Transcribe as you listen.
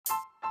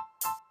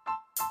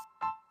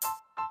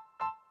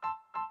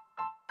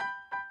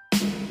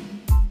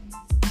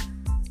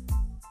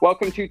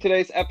Welcome to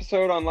today's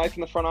episode on Life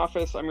in the Front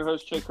Office. I'm your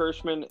host, Jake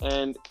Hirschman,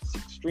 and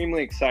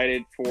extremely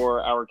excited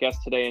for our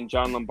guest today, and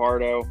John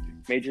Lombardo,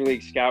 Major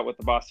League Scout with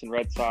the Boston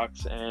Red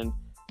Sox. And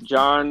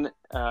John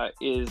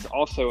is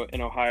also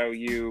an Ohio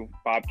U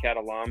Bobcat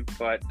alum,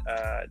 but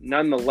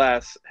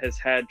nonetheless has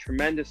had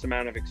tremendous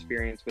amount of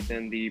experience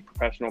within the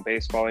professional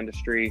baseball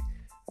industry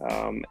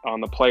on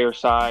the player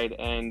side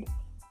and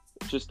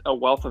just a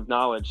wealth of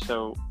knowledge.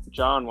 So,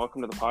 John,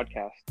 welcome to the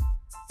podcast.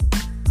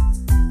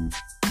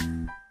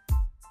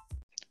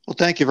 Well,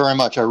 thank you very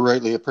much. I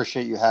greatly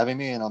appreciate you having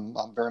me, and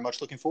I'm very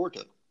much looking forward to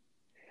it.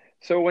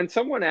 So when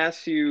someone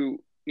asks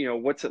you,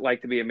 what's it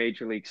like to be a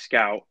major league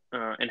scout,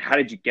 and how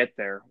did you get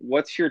there?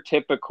 What's your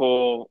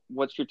typical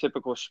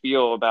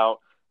spiel about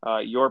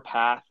your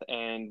path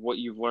and what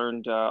you've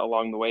learned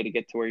along the way to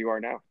get to where you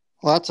are now?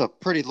 Well, that's a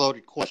pretty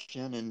loaded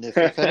question, and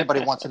if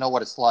anybody wants to know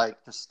what it's like,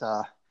 just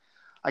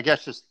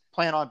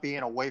plan on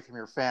being away from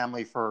your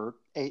family for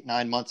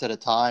 8-9 months at a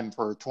time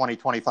for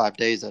 20-25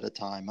 days at a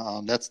time.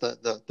 That's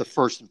the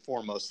first and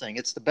foremost thing.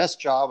 It's the best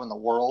job in the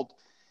world.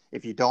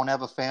 If you don't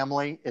have a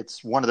family,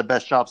 it's one of the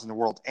best jobs in the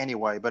world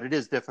anyway, but it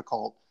is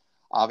difficult,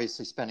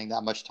 obviously, spending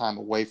that much time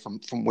away from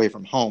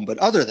home. But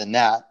other than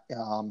that,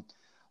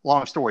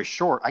 long story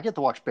short, I get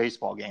to watch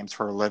baseball games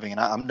for a living, and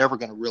I'm never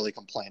going to really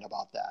complain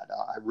about that.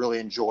 I really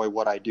enjoy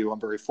what I do.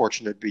 I'm very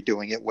fortunate to be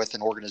doing it with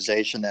an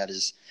organization that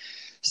is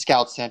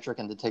scout-centric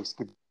and that takes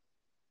good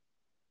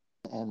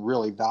and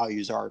really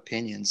values our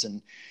opinions.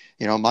 And,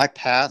 my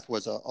path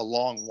was a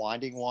long,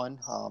 winding one.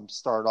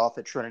 Started off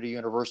at Trinity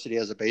University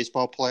as a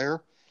baseball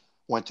player,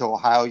 went to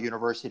Ohio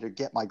University to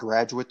get my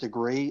graduate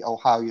degree.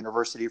 Ohio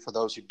University, for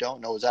those who don't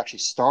know, was actually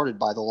started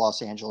by the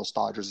Los Angeles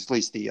Dodgers, at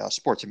least the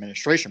sports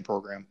administration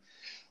program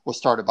was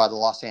started by the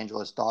Los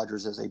Angeles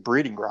Dodgers as a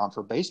breeding ground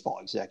for baseball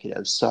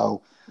executives.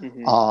 So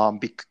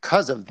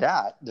because of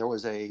that, there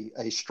was a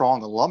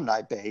strong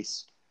alumni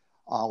base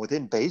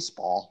within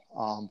baseball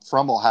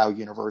from Ohio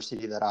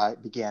University that I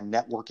began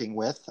networking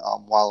with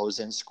while I was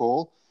in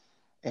school.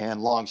 And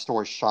long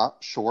story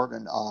short,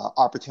 an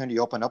opportunity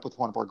opened up with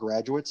one of our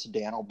graduates,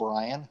 Dan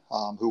O'Brien,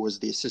 who was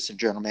the assistant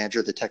general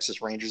manager of the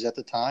Texas Rangers at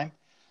the time,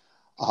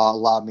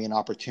 allowed me an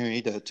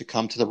opportunity to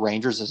come to the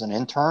Rangers as an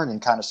intern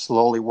and kind of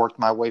slowly worked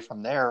my way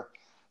from there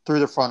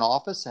through the front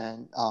office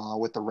and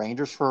with the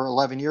Rangers for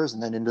 11 years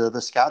and then into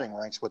the scouting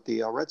ranks with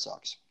the Red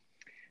Sox.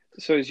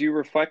 So as you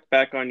reflect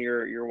back on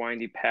your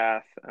windy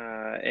path,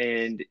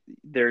 and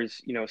there's,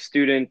 a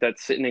student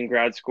that's sitting in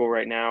grad school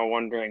right now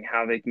wondering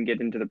how they can get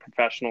into the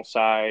professional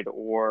side,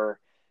 or,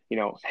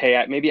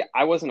 hey, maybe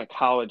I wasn't a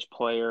college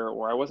player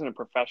or I wasn't a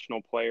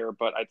professional player,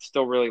 but I'd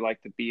still really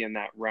like to be in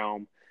that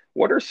realm.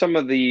 What are some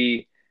of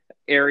the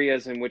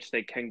areas in which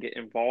they can get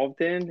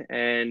involved in?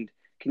 And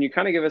can you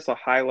kind of give us a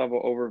high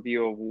level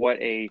overview of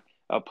what a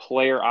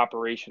player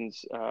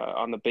operations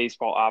on the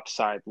baseball ops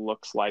side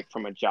looks like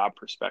from a job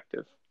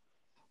perspective?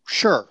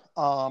 Sure.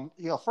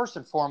 First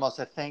and foremost,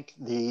 I think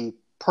the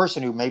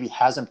person who maybe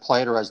hasn't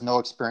played or has no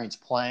experience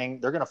playing,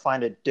 they're going to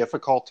find it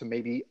difficult to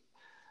maybe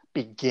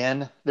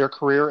begin their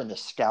career in the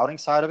scouting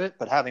side of it.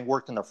 But having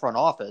worked in the front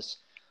office,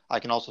 I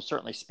can also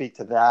certainly speak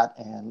to that.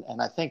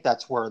 And I think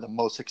that's where the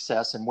most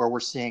success and where we're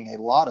seeing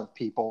a lot of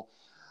people,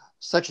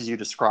 such as you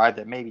described,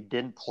 that maybe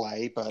didn't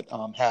play but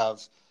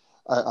have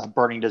a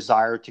burning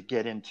desire to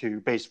get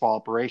into baseball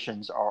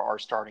operations are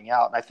starting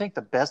out. And I think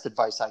the best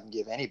advice I can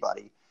give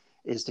anybody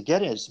is to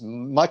get as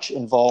much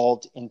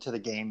involved into the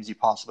game as you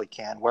possibly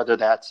can, whether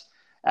that's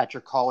at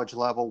your college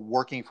level,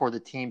 working for the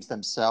teams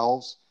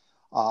themselves,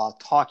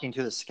 talking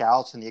to the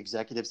scouts and the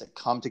executives that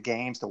come to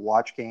games, to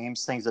watch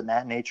games, things of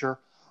that nature,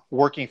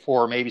 working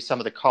for maybe some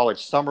of the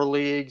college summer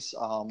leagues,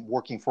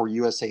 working for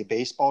USA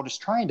Baseball,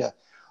 just trying to,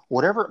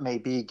 whatever it may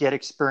be, get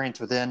experience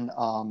within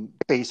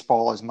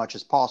baseball as much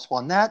as possible.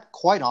 And that,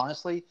 quite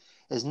honestly,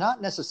 is not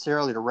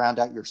necessarily to round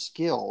out your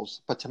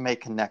skills, but to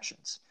make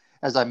connections.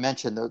 As I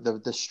mentioned,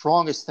 the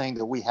strongest thing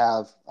that we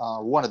have,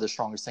 one of the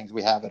strongest things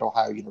we have at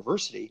Ohio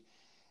University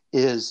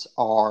is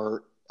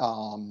our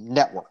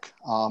network,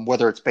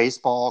 whether it's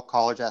baseball,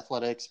 college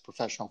athletics,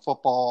 professional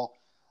football,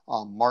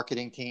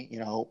 marketing team,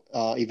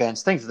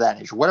 events, things of that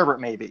nature, whatever it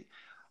may be.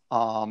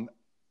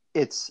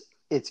 It's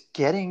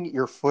getting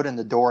your foot in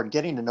the door and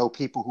getting to know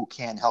people who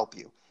can help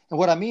you. And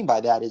what I mean by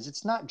that is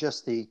it's not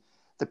just the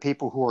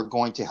people who are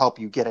going to help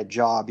you get a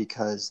job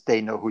because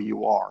they know who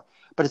you are,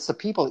 but it's the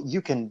people that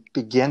you can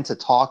begin to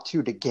talk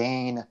to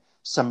gain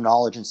some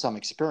knowledge and some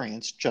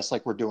experience, just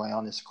like we're doing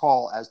on this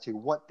call, as to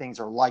what things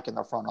are like in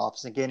the front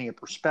office and getting a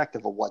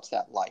perspective of what's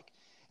that like.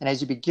 And as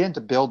you begin to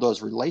build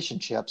those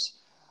relationships,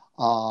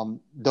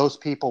 those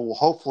people will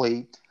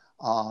hopefully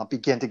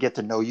begin to get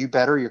to know you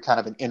better. You're kind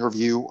of an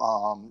interview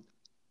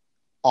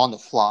on the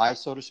fly,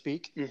 so to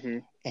speak. Mm-hmm.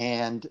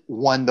 And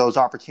when those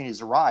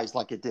opportunities arise,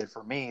 like it did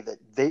for me,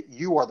 that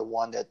you are the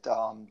one that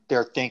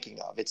they're thinking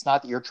of. It's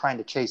not that you're trying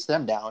to chase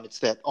them down. It's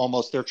that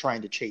almost they're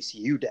trying to chase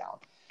you down.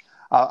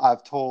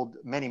 I've told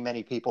many,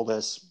 many people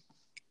this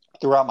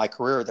throughout my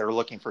career that are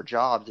looking for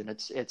jobs, and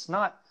it's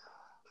not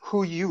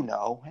who you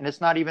know, and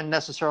it's not even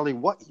necessarily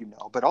what you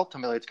know, but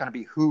ultimately it's going to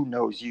be who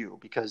knows you,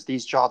 because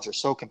these jobs are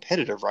so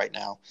competitive right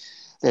now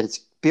that it's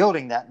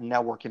building that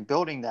network and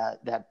building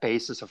that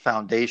basis of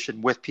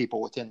foundation with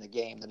people within the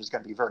game that is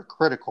going to be very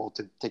critical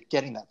to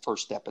getting that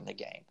first step in the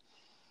game.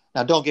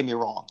 Now, don't get me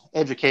wrong.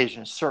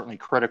 Education is certainly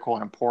critical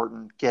and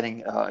important.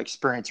 Getting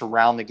experience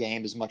around the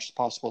game as much as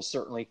possible is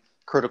certainly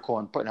critical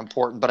and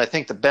important. But I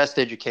think the best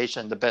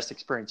education, the best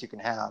experience you can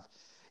have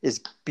is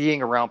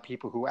being around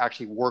people who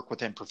actually work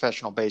within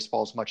professional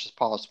baseball as much as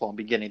possible and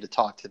beginning to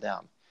talk to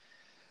them.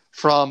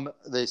 From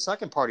the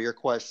second part of your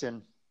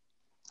question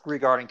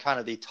regarding kind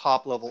of the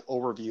top level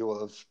overview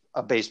of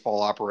a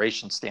baseball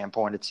operation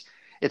standpoint,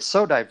 it's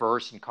so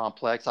diverse and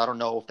complex. I don't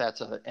know if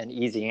that's an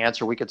easy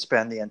answer. We could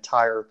spend the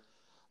entire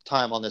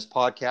time on this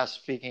podcast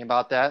speaking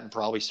about that, and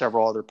probably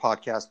several other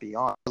podcasts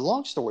beyond. The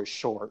long story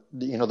short,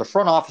 the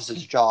front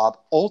office's job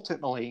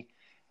ultimately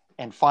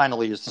and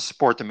finally is to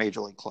support the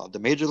Major League Club. The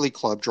Major League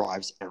Club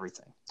drives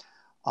everything.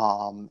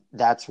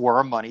 That's where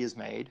our money is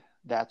made.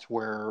 That's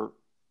where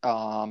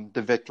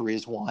the victory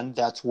is won.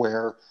 That's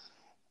where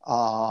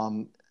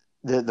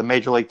the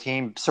Major League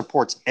team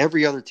supports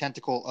every other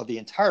tentacle of the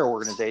entire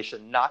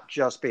organization, not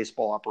just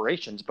baseball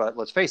operations, but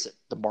let's face it,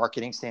 the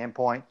marketing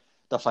standpoint,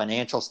 the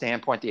financial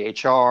standpoint, the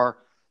HR,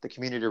 the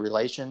community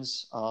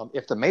relations.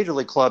 If the Major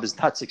League Club is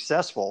not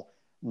successful,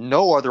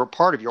 no other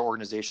part of your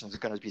organization is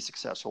going to be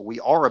successful. We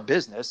are a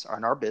business,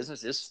 and our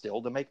business is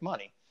still to make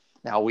money.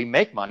 Now, we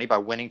make money by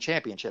winning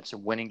championships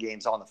and winning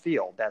games on the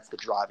field. That's the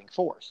driving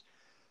force.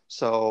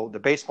 So the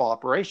baseball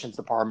operations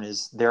department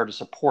is there to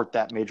support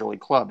that Major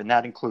League Club, and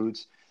that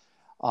includes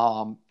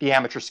the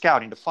amateur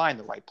scouting to find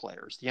the right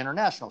players, the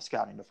international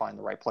scouting to find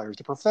the right players,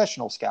 the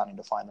professional scouting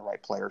to find the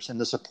right players, and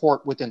the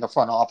support within the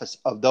front office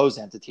of those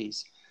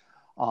entities,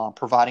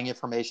 providing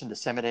information,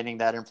 disseminating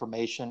that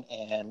information,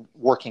 and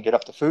working it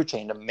up the food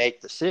chain to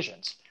make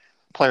decisions.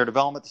 Player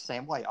development the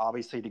same way,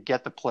 obviously, to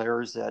get the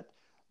players that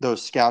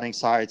those scouting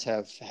sites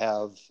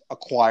have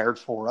acquired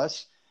for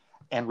us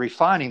and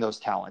refining those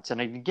talents.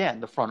 And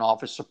again, the front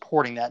office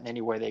supporting that in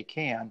any way they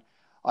can,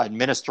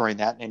 administering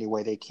that in any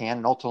way they can,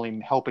 and ultimately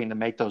helping to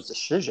make those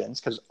decisions,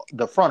 because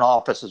the front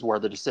office is where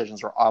the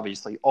decisions are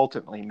obviously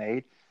ultimately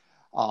made.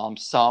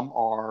 Some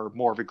are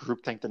more of a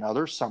group think than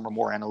others. Some are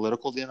more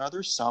analytical than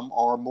others. Some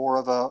are more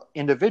of a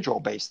individual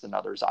based than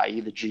others, i.e.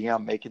 the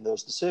GM making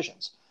those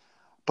decisions.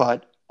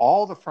 But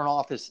all the front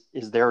office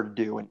is there to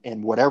do,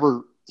 and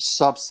whatever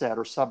subset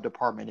or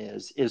sub-department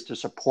is to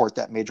support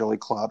that Major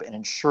League Club and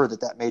ensure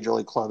that Major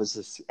League Club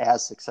is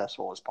as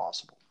successful as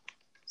possible.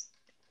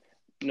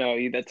 No,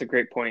 that's a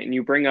great point. And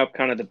you bring up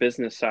kind of the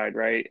business side,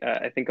 right?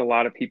 I think a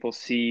lot of people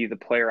see the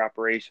player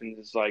operations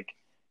as like,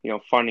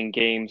 funding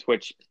games,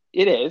 which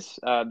it is.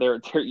 They're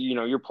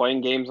you're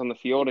playing games on the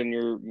field, and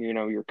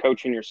you're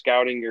coaching, you're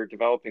scouting, you're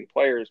developing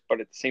players,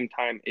 but at the same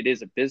time, it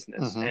is a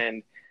business, Mm-hmm.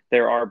 and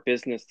there are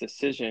business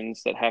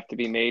decisions that have to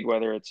be made,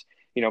 whether it's,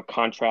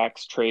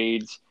 contracts,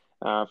 trades,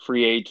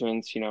 free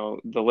agents,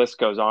 the list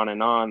goes on,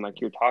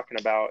 like you're talking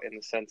about, in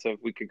the sense of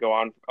we could go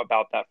on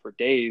about that for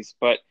days,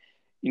 but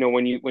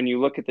when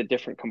you look at the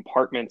different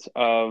compartments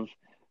of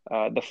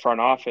the front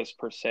office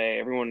per se,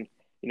 everyone,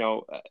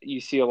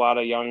 you see a lot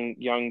of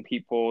young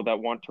people that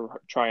want to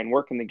try and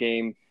work in the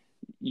game.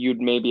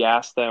 You'd maybe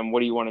ask them,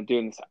 what do you want to do?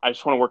 And I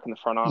just want to work in the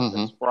front office,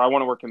 Mm-hmm. or I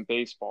want to work in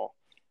baseball.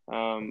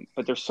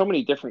 But there's so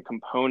many different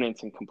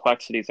components and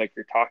complexities like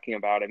you're talking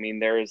about. I mean,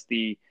 there is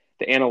the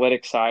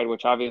analytics side,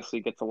 which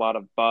obviously gets a lot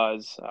of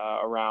buzz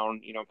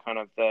around, kind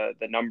of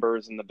the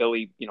numbers and the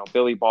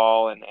Billy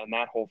ball and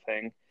that whole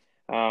thing.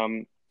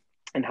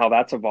 And how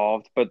that's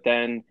evolved. But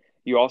then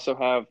you also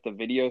have the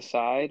video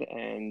side,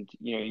 and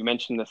you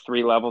mentioned the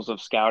three levels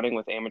of scouting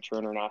with amateur,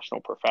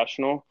 international,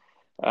 professional.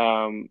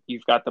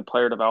 You've got the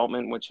player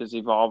development, which is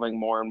evolving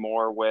more and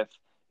more with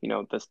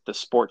the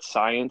sports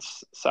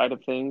science side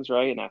of things,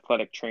 right, and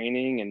athletic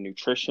training and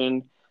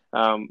nutrition.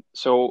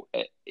 So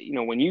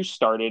when you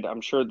started,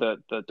 I'm sure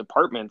the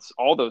departments,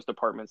 all those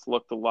departments,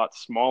 looked a lot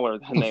smaller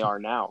than they are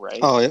now, right?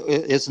 Oh,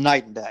 it's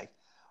night and day.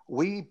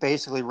 We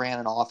basically ran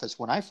an office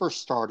when I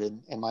first started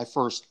in my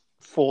first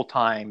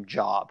full-time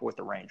job with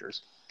the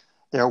Rangers.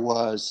 There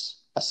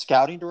was a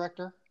scouting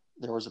director,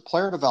 there was a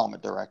player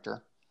development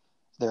director,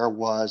 there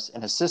was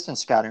an assistant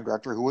scouting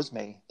director, who was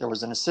me, there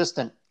was an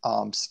assistant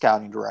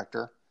scouting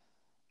director,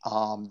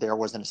 there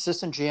was an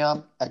assistant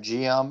GM, a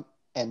GM,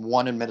 and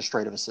one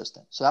administrative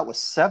assistant. So that was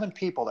 7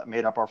 people that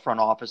made up our front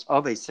office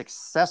of a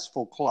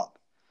successful club.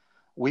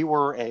 We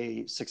were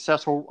a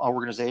successful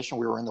organization.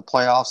 We were in the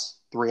playoffs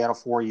 3 out of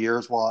 4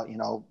 years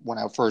when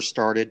I first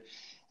started.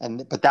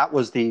 But that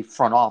was the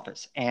front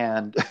office.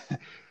 And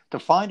to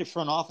find a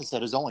front office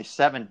that is only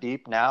 7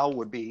 deep now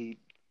would be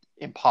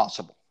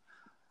impossible.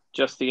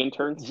 Just the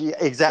interns? Yeah,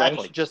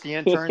 exactly. Right? Just the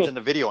interns and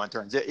the video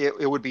interns.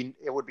 It would be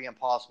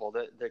impossible.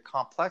 The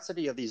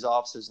complexity of these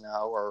offices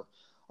now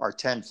are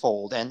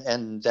tenfold.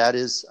 And that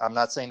is, I'm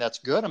not saying that's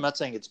good. I'm not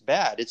saying it's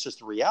bad. It's just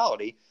the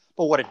reality.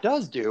 But what it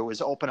does do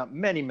is open up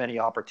many, many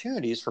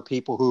opportunities for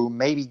people who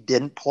maybe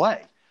didn't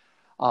play,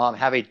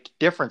 have a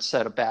different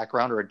set of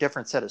background or a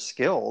different set of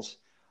skills,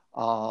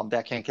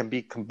 that can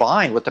be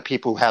combined with the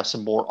people who have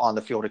some more on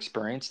the field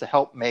experience to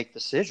help make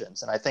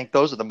decisions. And I think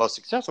those are the most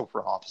successful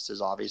front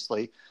offices,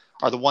 obviously,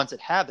 are the ones that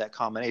have that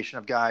combination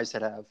of guys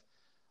that have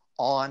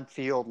on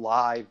field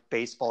live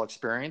baseball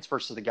experience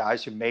versus the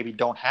guys who maybe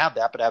don't have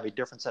that, but have a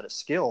different set of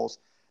skills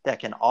that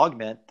can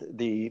augment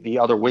the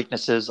other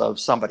weaknesses of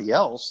somebody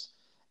else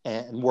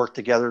and work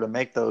together to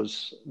make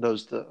those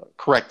the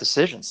correct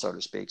decisions, so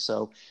to speak.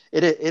 So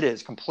it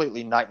is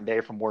completely night and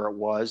day from where it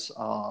was.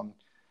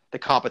 The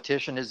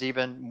competition is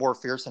even more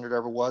fierce than it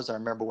ever was. I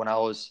remember when I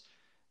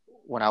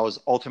was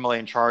ultimately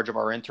in charge of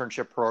our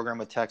internship program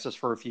with Texas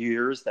for a few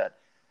years, that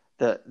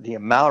the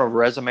amount of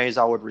resumes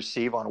I would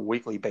receive on a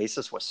weekly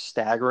basis was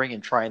staggering,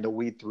 and trying to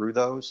weed through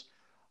those.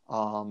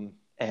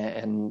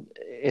 And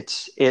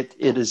it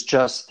is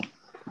just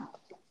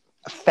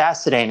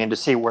fascinating to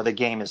see where the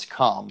game has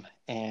come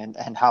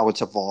and how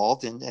it's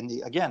evolved, and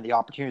the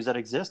opportunities that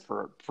exist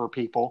for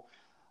people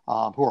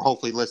who are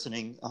hopefully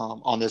listening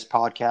on this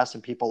podcast,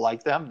 and people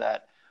like them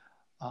that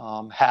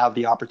have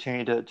the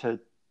opportunity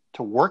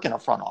to work in a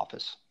front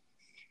office.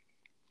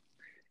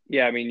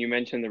 Yeah, I mean, you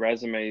mentioned the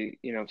resume,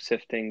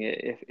 sifting.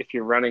 If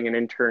you're running an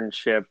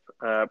internship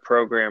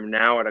program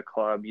now at a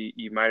club,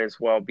 you might as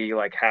well be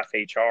like half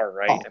HR,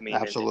 right? Oh, I mean,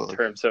 in absolutely.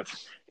 terms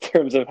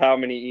of how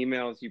many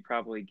emails you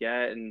probably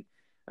get, and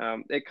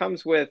it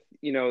comes with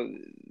the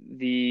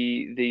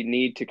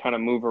need to kind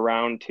of move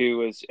around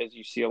too, as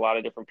you see a lot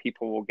of different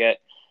people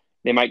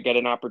they might get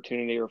an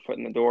opportunity or foot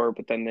in the door,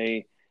 but then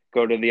they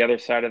go to the other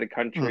side of the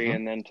country, Mm-hmm.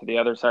 and then to the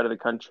other side of the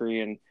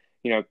country, and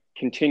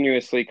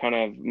continuously kind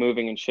of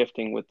moving and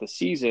shifting with the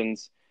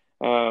seasons.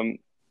 Um,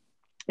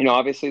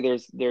 Obviously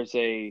there's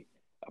a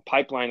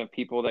pipeline of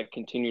people that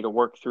continue to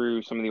work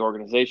through some of the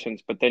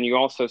organizations, but then you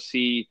also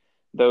see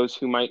those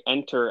who might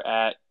enter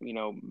at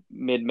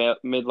mid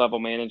level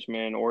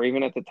management, or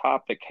even at the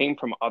top, that came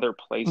from other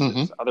Mm-hmm.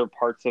 places, other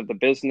parts of the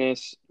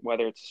business,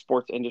 whether it's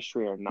sports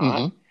industry or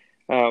not.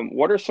 Mm-hmm.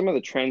 What are some of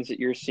the trends that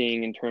you're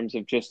seeing in terms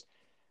of just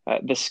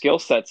the skill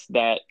sets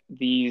that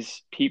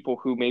these people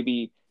who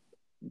maybe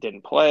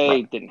didn't Right.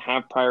 play, didn't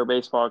have prior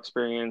baseball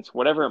experience,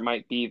 whatever it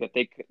might be, that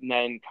they can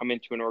then come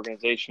into an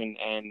organization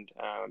and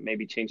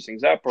maybe change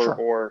things up, Sure.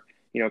 or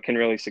can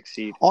really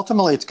succeed?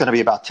 Ultimately, it's going to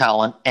be about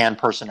talent and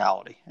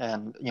personality.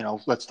 And,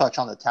 let's touch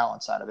on the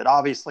talent side of it.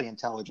 Obviously,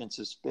 intelligence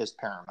is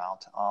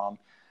paramount.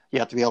 You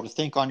have to be able to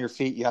think on your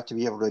feet. You have to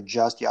be able to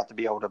adjust. You have to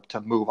be able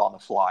to move on the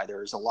fly.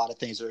 There's a lot of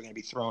things that are going to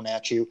be thrown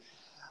at you.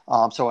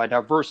 So a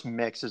diverse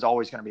mix is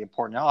always going to be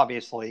important. Now,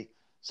 obviously,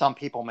 some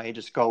people may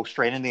just go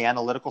straight into the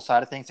analytical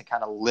side of things and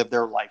kind of live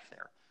their life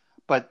there.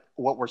 But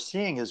what we're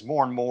seeing is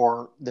more and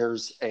more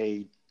there's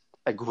a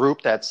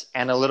group that's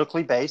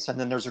analytically based, and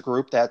then there's a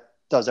group that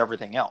does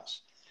everything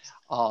else.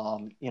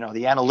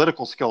 The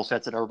analytical skill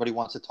sets that everybody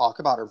wants to talk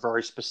about are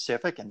very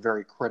specific and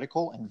very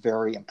critical and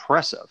very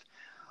impressive.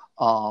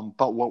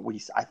 But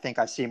I think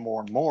I see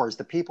more and more is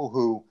the people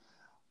who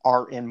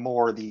are in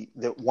more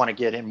that want to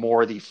get in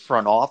more of the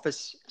front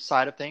office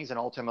side of things. And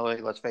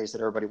ultimately, let's face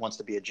it, everybody wants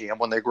to be a GM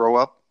when they grow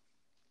up.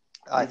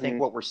 I think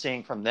Mm-hmm. what we're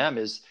seeing from them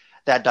is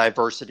that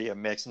diversity of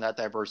mix, and that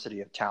diversity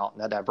of talent,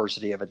 and that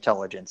diversity of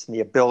intelligence, and the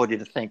ability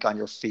to think on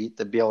your feet,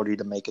 the ability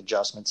to make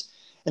adjustments,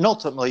 and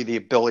ultimately the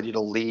ability to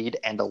lead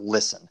and to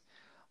listen.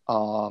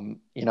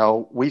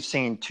 We've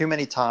seen too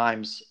many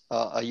times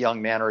a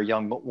young man or a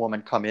young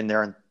woman come in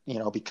there and,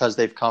 because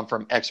they've come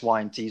from X,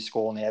 Y, and Z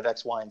school, and they have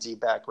X, Y, and Z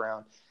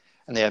background,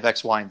 and they have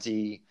X, Y, and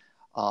Z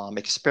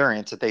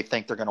experience, that they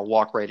think they're going to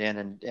walk right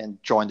in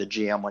and join the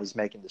GM when he's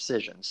making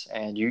decisions.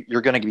 And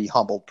you're going to be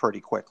humbled pretty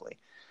quickly.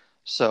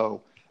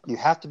 So you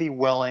have to be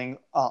willing,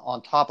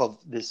 on top of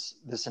this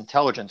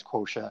intelligence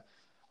quotient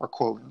or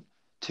quotient,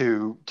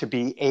 to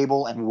be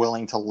able and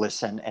willing to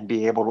listen, and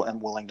be able to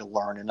and willing to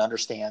learn and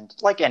understand,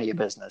 like any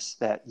business,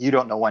 that you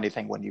don't know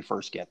anything when you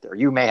first get there.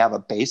 You may have a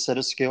base set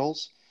of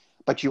skills,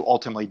 but you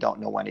ultimately don't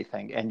know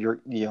anything, and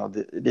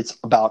it's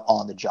about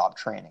on the job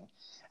training.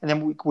 And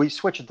then we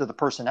switch it to the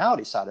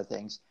personality side of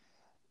things.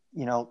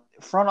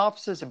 Front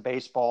offices in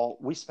baseball,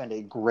 we spend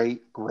a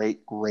great,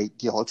 great, great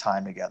deal of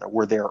time together.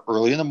 We're there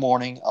early in the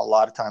morning. A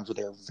lot of times we're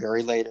there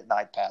very late at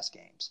night past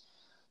games.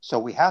 So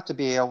we have to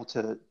be able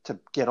to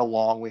get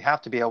along. We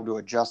have to be able to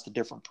adjust to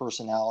different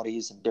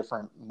personalities and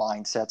different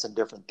mindsets and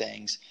different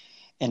things,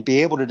 and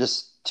be able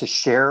to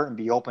share and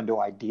be open to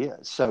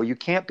ideas. So you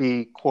can't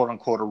be, quote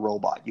unquote, a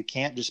robot. You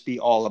can't just be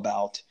all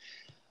about,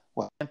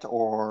 well,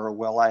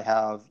 I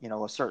have,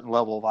 a certain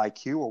level of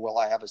IQ, or well,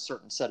 I have a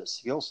certain set of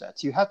skill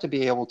sets. You have to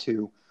be able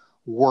to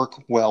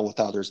work well with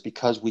others,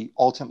 because we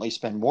ultimately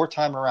spend more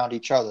time around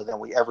each other than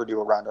we ever do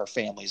around our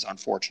families,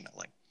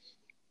 unfortunately.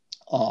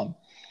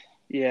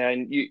 Yeah,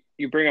 and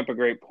you bring up a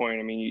great point.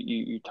 I mean,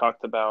 you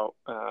talked about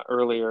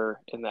earlier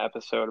in the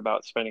episode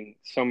about spending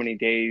so many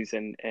days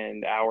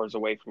and hours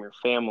away from your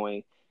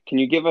family. Can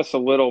you give us a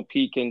little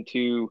peek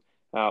into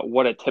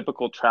what a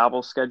typical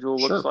travel schedule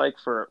looks Sure. like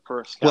for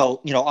a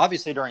scout? Well,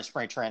 obviously during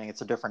spring training,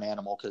 it's a different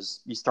animal,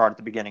 because you start at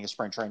the beginning of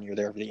spring training, you're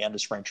there for the end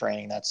of spring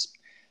training. That's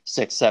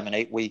 6, 7,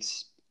 8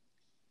 weeks,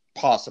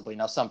 possibly.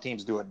 Now, some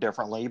teams do it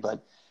differently,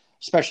 but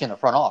especially in the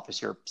front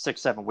office. You're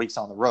 6-7 weeks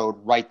on the road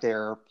right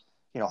there.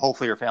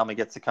 Hopefully your family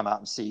gets to come out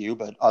and see you,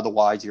 but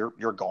otherwise you're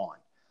gone.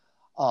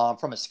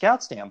 From a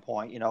scout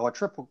standpoint, a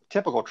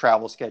typical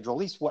travel schedule, at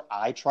least what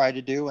I try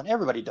to do, and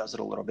everybody does it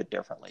a little bit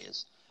differently,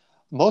 is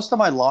most of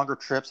my longer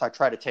trips I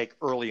try to take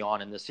early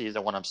on in the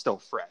season when I'm still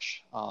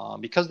fresh,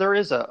 because there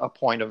is a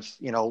point of,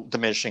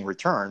 diminishing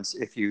returns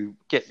if you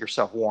get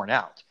yourself worn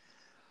out.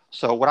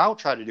 So what I'll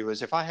try to do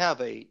is if I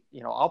have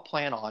I'll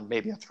plan on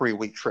maybe a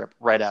 3-week trip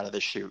right out of the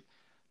chute,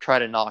 try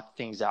to knock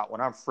things out.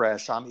 When I'm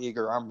fresh, I'm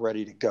eager, I'm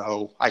ready to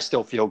go. I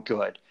still feel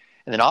good.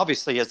 And then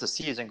obviously as the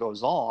season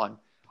goes on,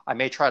 I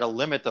may try to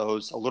limit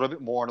those a little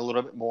bit more and a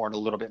little bit more and a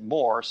little bit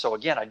more. So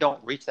again, I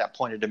don't reach that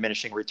point of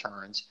diminishing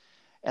returns.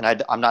 And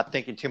I'm not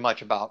thinking too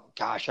much about,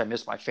 gosh, I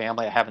miss my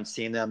family. I haven't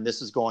seen them.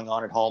 This is going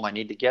on at home. I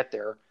need to get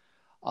there.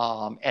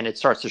 And it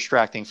starts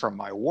distracting from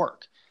my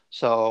work.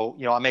 So,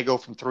 I may go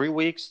from 3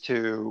 weeks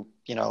to,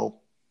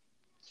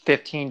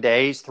 15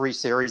 days, 3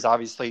 series,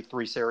 obviously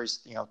 3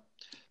 series,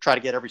 try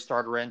to get every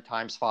starter in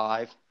times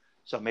 5.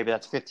 So maybe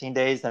that's 15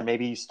 days. Then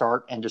maybe you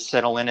start and just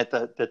settle in at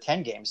the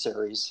 10-game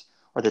series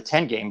or the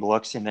 10-game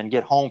looks, and then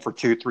get home for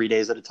 2-3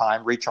 days at a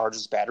time, recharge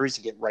his batteries,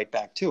 and get right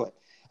back to it.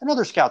 And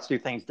other scouts do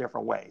things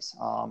different ways.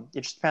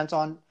 It just depends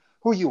on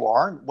who you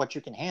are and what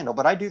you can handle.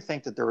 But I do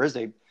think that there is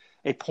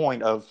a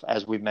point of,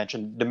 as we've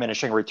mentioned,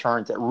 diminishing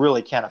returns that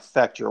really can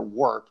affect your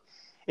work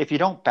if you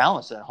don't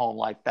balance that home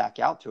life back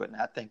out to it.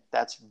 And I think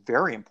that's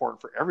very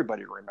important for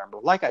everybody to remember.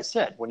 Like I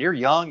said, when you're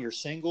young, you're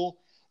single,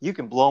 you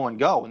can blow and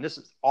go, and this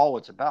is all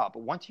it's about.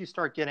 But once you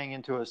start getting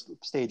into a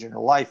stage in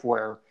your life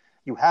where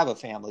you have a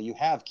family, you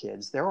have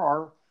kids,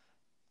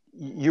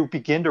 you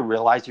begin to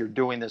realize you're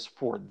doing this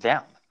for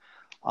them.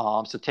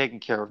 So taking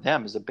care of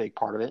them is a big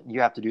part of it. And you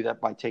have to do that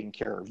by taking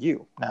care of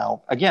you.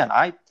 Now, again,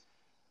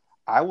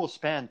 I will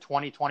spend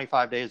 20,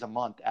 25 days a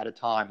month at a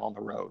time on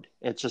the road.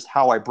 It's just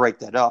how I break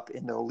that up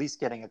into at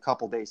least getting a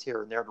couple days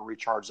here and there to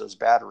recharge those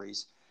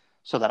batteries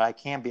so that I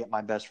can be at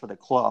my best for the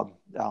club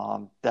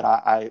that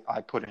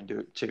I put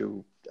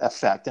into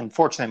effect. And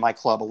fortunately, my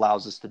club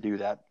allows us to do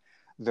that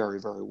very,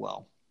 very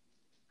well.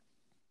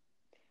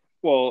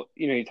 Well,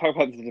 you talk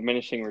about the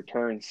diminishing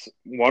returns.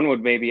 One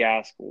would maybe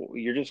ask, well,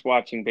 you're just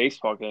watching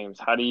baseball games.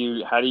 How do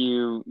you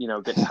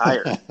get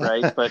tired,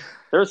 right? But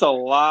there's a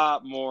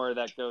lot more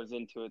that goes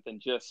into it than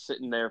just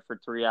sitting there for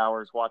 3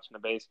 hours watching a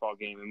baseball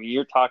game. I mean,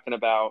 you're talking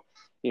about,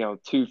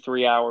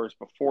 2-3 hours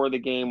before the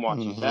game,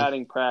 watching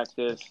batting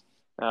practice,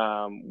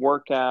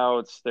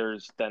 workouts.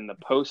 There's then the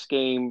post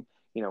game,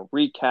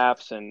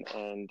 recaps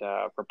and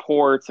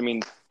reports. I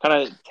mean,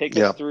 kind of take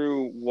us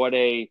through what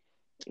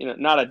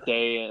not a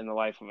day in the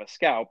life of a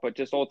scout, but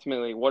just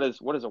ultimately what does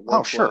a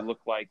workflow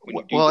look like when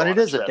you do well, go and on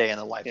it is trip? a day in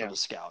the life of a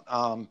scout.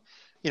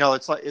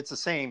 It's the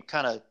same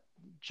kind of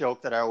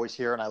joke that I always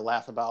hear and I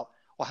laugh about.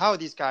 Well,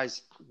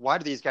 why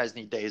do these guys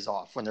need days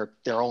off when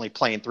they're only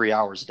playing 3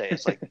 hours a day?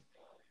 It's like,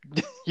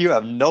 you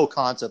have no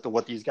concept of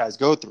what these guys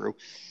go through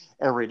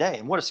every day.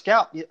 And what a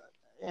scout,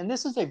 and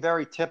this is a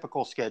very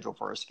typical schedule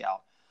for a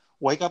scout.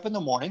 Wake up in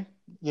the morning,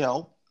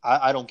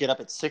 I don't get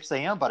up at 6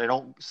 a.m., but I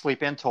don't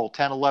sleep in until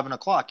 10, 11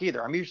 o'clock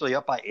either. I'm usually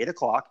up by 8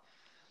 o'clock,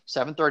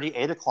 7:30,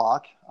 8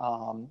 o'clock.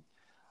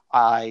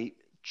 I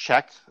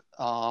check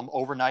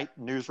overnight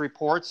news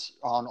reports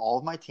on all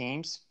of my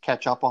teams,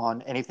 catch up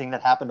on anything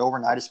that happened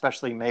overnight,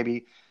 especially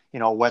maybe,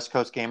 a West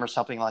Coast game or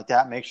something like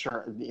that. Make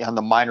sure in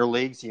the minor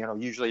leagues,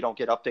 usually don't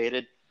get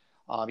updated.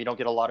 You don't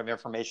get a lot of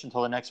information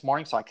until the next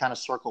morning. So I kind of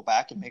circle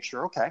back and make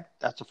sure, okay,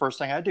 that's the first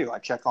thing I do. I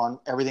check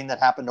on everything that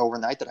happened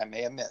overnight that I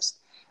may have missed.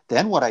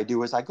 Then what I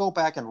do is I go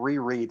back and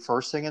reread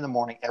first thing in the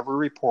morning every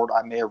report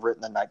I may have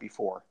written the night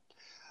before.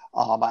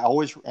 I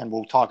always, and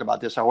we'll talk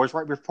about this, I always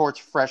write reports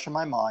fresh in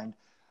my mind,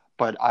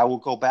 but I will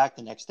go back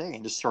the next day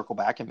and just circle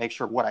back and make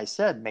sure what I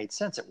said made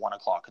sense at 1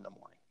 o'clock in the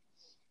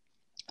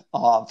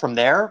morning. From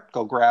there,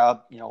 go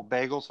grab,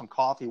 bagels, some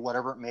coffee,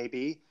 whatever it may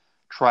be,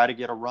 try to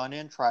get a run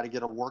in, try to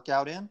get a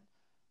workout in.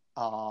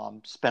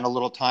 Spend a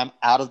little time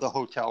out of the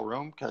hotel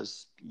room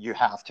because you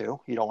have to.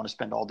 You don't want to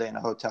spend all day in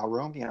a hotel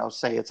room,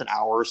 say it's an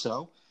hour or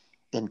so.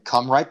 Then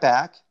come right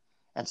back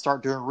and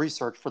start doing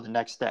research for the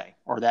next day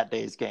or that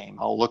day's game.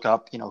 I'll look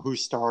up,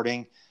 who's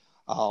starting.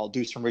 I'll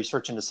do some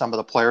research into some of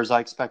the players I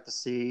expect to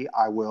see.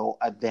 I will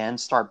then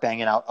start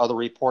banging out other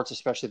reports,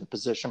 especially the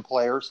position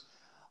players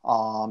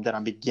that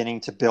I'm beginning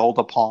to build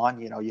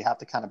upon. You have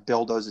to kind of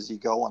build those as you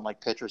go,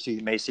 unlike pitchers who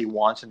you may see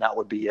once and that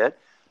would be it.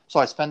 So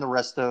I spend the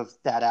rest of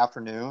that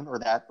afternoon or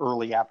that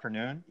early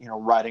afternoon,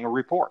 writing a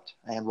report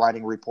and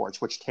writing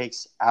reports, which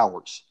takes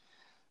hours.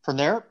 From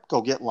there,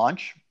 go get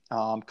lunch.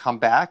 Come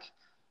back,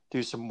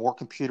 do some more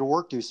computer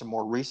work, do some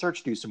more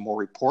research, do some more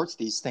reports.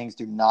 These things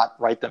do not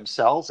write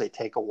themselves. They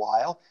take a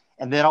while.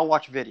 And then I'll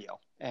watch video,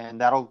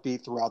 and that'll be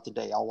throughout the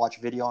day. I'll watch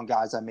video on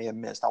guys I may have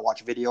missed. I'll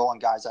watch video on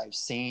guys I've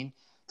seen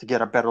to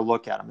get a better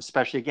look at them,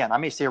 especially, again, I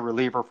may see a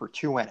reliever for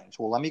 2 innings.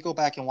 Well, let me go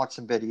back and watch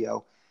some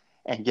video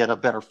and get a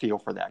better feel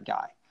for that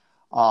guy.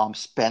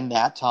 Spend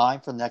that time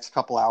for the next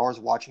couple hours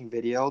watching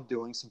video,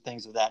 doing some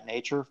things of that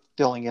nature,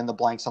 filling in the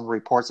blanks on the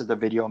reports that the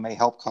video may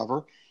help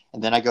cover.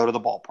 And then I go to the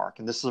ballpark,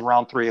 and this is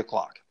around 3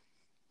 o'clock.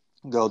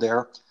 Go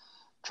there,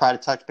 try to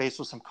touch base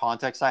with some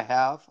contacts I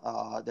have.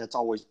 That's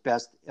always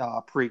best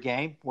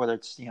pregame, whether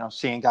it's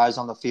seeing guys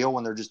on the field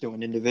when they're just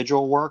doing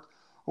individual work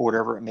or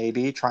whatever it may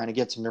be, trying to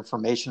get some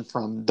information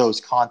from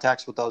those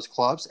contacts with those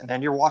clubs. And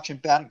then you're watching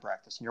batting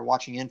practice, and you're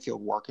watching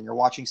infield work, and you're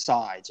watching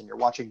sides, and you're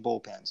watching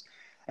bullpens,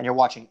 and you're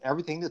watching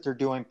everything that they're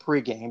doing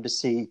pregame to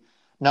see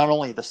not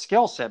only the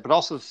skill set, but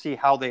also to see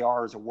how they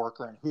are as a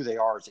worker and who they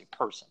are as a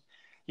person.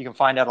 You can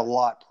find out a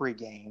lot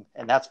pregame,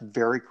 and that's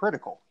very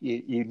critical.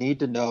 You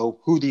need to know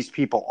who these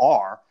people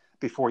are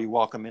before you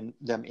welcome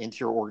them into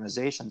your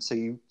organization, so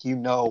you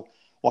know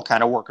what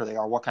kind of worker they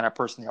are, what kind of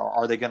person they are.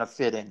 Are they going to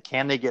fit in?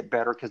 Can they get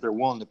better because they're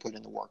willing to put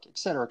in the work, et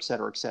cetera, et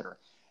cetera, et cetera.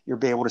 You'll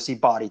be able to see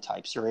body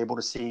types. You're able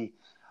to see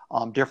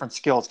different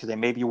skills because they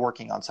may be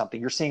working on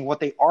something. You're seeing what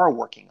they are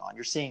working on.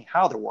 You're seeing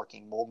how they're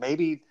working. Well,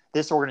 maybe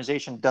this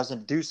organization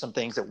doesn't do some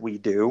things that we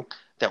do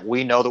that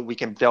we know that we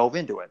can delve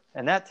into it.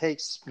 And that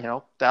takes,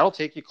 that'll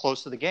take you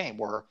close to the game,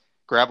 where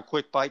grab a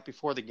quick bite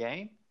before the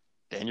game,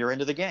 then you're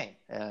into the game.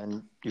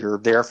 And you're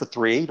there for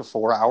 3 to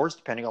 4 hours,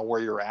 depending on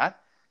where you're at.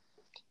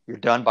 You're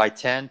done by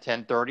 10,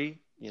 10:30,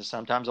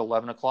 sometimes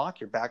 11 o'clock.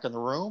 You're back in the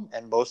room,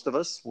 and most of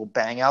us will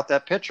bang out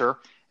that pitcher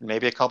and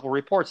maybe a couple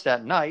reports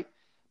that night,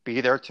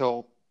 be there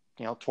till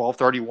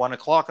 12:30, 1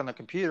 o'clock on the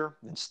computer,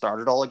 and start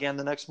it all again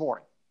the next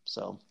morning.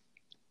 So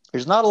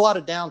there's not a lot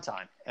of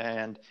downtime,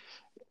 and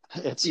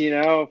it's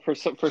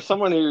for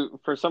someone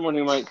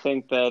who might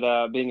think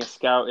that being a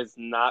scout is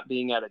not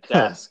being at a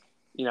desk.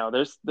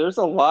 There's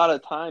a lot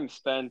of time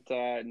spent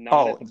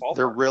not at the ballpark.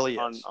 There really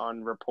is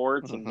on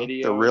reports and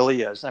video. There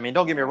really is. I mean,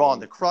 don't get me wrong.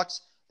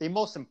 The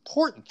most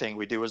important thing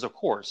we do is, of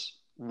course,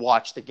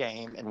 watch the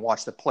game and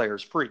watch the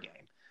players pregame.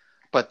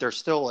 But there's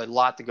still a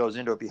lot that goes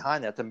into it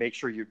behind that to make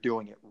sure you're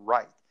doing it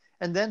right,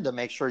 and then to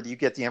make sure that you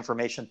get the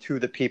information to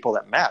the people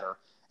that matter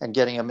and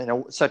getting them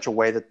in such a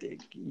way that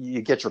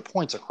you get your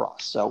points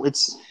across. So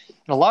it's,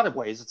 in a lot of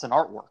ways, it's an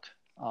artwork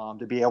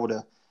to be able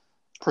to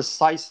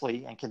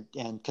precisely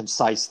and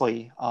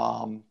concisely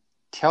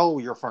tell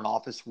your front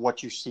office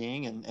what you're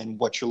seeing and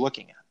what you're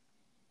looking at.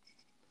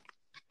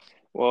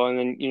 Well, and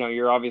then,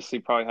 you're obviously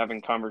probably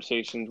having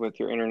conversations with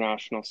your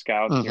international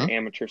scouts and your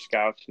amateur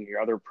scouts and your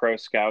other pro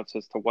scouts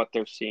as to what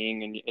they're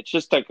seeing. And it's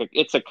just like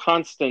it's a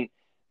constant,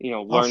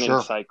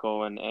 learning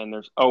cycle. And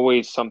there's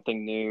always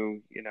something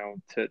new,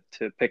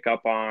 to pick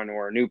up on,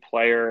 or a new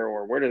player,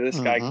 or where did this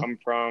guy come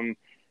from?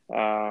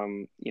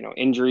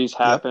 Injuries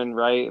happen,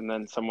 right? And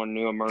then someone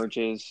new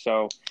emerges.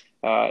 So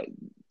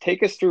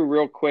take us through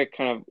real quick,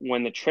 kind of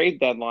when the trade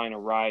deadline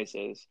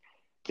arises,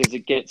 does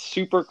it get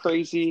super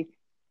crazy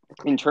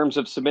in terms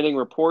of submitting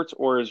reports,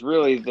 or is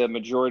really the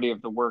majority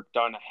of the work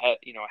done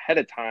ahead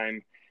of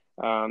time,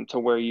 to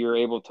where you're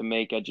able to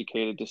make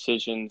educated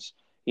decisions,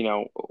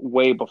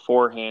 way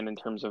beforehand in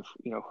terms of,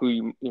 who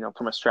you,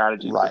 from a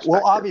strategy perspective?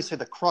 Well, obviously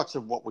the crux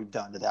of what we've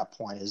done to that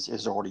point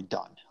is already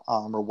done,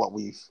 or what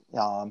we've,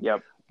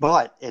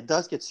 but it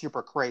does get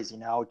super crazy.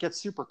 Now it gets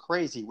super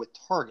crazy with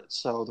targets.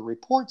 So the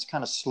reports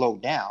kind of slow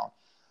down,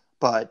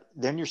 but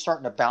then you're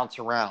starting to bounce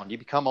around. You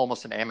become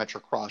almost an amateur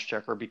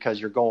cross-checker because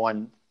you're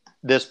going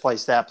this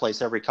place, that place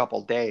every couple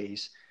of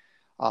days,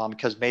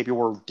 because maybe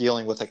we're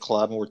dealing with a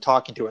club and we're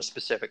talking to a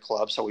specific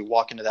club. So we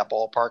walk into that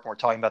ballpark and we're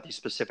talking about these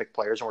specific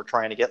players, and we're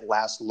trying to get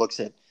last looks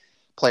at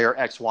player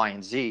X, Y,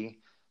 and Z.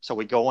 So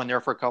we go in there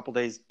for a couple of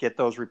days, get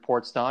those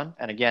reports done.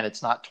 And again,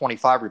 it's not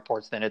 25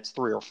 reports, then it's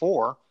 3 or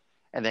 4,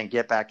 and then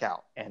get back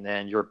out. And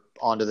then you're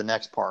on to the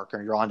next park,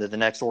 or you're on to the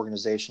next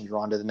organization, you're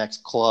on to the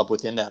next club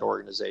within that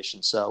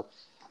organization. So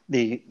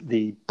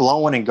the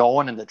blowing and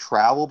going and the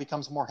travel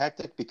becomes more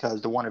hectic,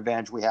 because the one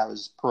advantage we have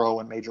as pro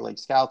and major league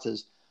scouts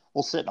is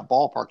we'll sit in a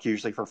ballpark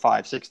usually for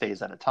 5-6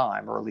 days at a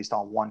time, or at least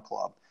on one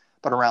club.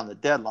 But around the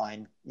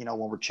deadline, when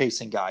we're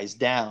chasing guys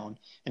down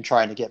and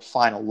trying to get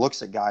final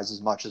looks at guys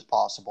as much as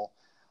possible,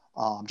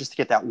 just to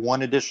get that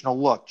one additional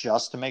look,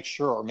 just to make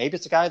sure. Or maybe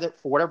it's a guy that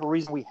for whatever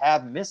reason we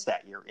have missed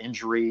that year,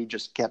 injury,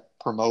 just kept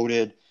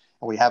promoted,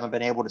 and we haven't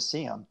been able to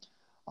see him.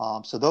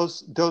 So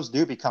those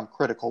do become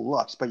critical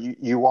looks, but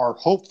you are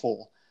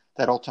hopeful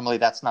that ultimately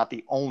that's not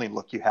the only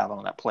look you have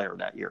on that player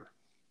that year.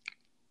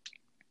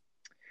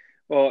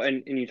 Well,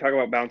 and you talk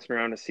about bouncing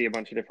around to see a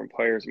bunch of different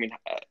players. I mean,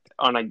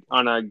 on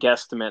a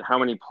guesstimate, how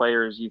many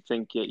players you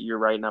think you're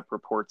writing up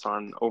reports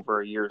on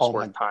over a year's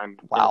worth of time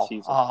in a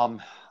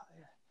season?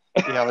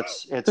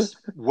 It's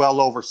well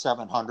over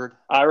 700.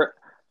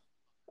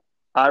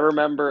 I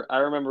remember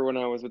when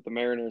I was with the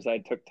Mariners, I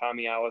took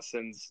Tommy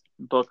Allison's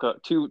book,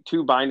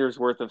 two binders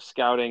worth of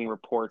scouting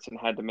reports, and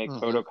had to make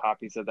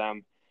photocopies of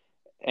them.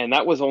 And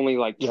that was only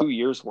like 2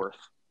 years worth.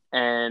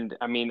 And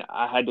I mean,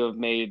 I had to have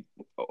made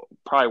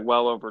probably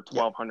well over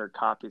 1,200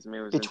 copies. I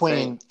mean, it was between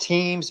insane.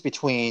 Teams,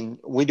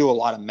 we do a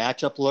lot of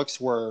matchup looks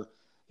where,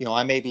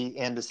 I may be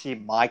in to see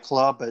my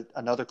club, but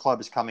another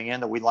club is coming in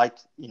that we like,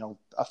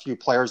 a few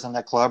players in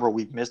that club, or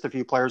we've missed a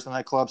few players in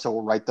that club. So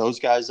we'll write those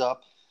guys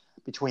up.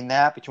 Between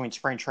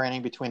spring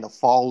training, between the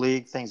fall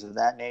league, things of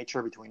that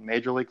nature, between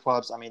major league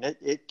clubs, I mean,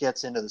 it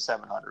gets into the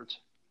 700s.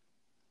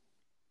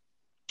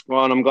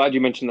 Well, and I'm glad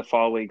you mentioned the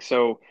fall league.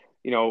 So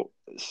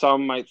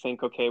some might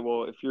think, okay,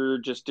 well, if you're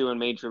just doing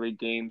major league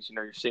games,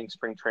 you're seeing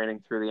spring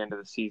training through the end of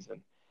the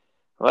season.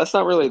 Well, that's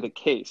not really the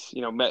case.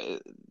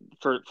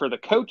 For the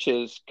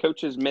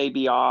coaches may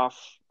be off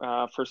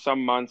for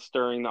some months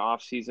during the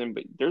off season,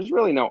 but there's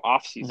really no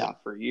off season No.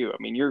 for you. I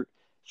mean, you're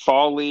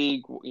fall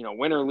league,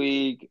 winter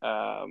league,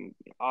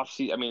 off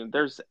season. I mean,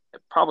 there's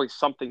probably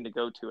something to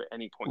go to at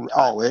any point in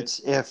time, Oh, right? it's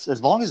if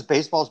as long as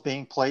baseball's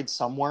being played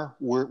somewhere,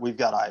 we've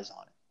got eyes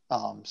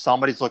on it.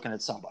 Somebody's looking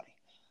at somebody.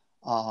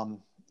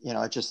 Um,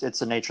 it's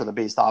the nature of the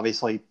beast.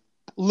 Obviously,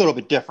 a little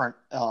bit different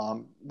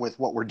with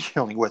what we're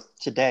dealing with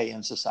today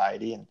in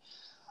society, and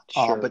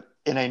Sure. but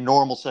in a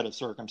normal set of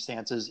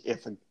circumstances,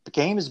 if a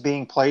game is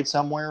being played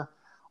somewhere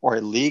or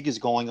a league is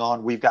going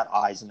on, we've got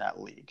eyes in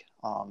that league.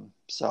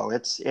 So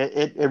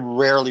it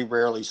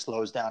rarely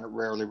slows down. It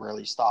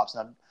rarely stops.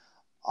 And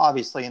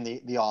obviously, in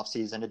the off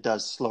season, it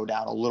does slow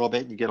down a little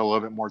bit. You get a little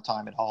bit more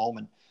time at home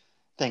and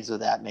things of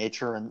that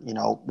nature. And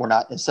we're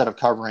not, instead of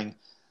covering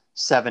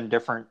 7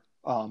 different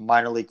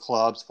minor league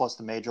clubs plus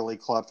the major league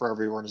club for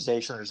every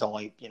organization, there's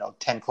only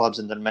 10 clubs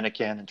in the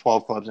Dominican and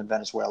 12 clubs in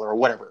Venezuela or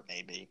whatever it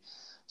may be.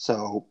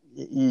 So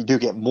you do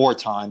get more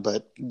time,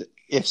 but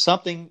if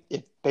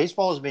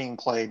baseball is being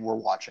played, we're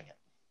watching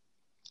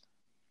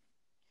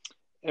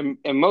it.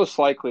 And most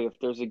likely, if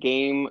there's a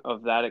game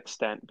of that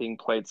extent being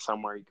played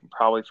somewhere, you can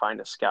probably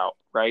find a scout,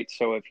 right?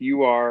 So if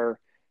you are,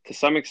 to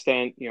some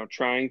extent,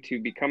 trying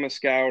to become a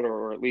scout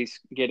or at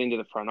least get into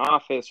the front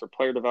office or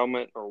player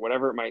development or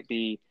whatever it might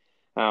be,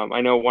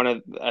 I know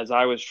as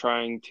I was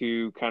trying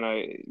to kind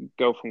of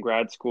go from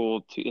grad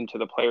school to into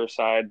the player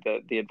side,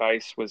 the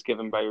advice was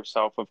given by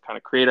yourself of kind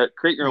of create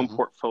your own Mm-hmm.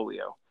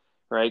 portfolio,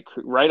 right?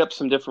 Write up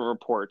some different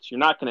reports. You're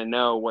not going to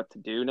know what to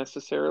do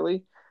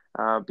necessarily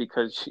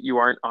because you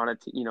aren't on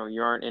it,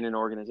 you aren't in an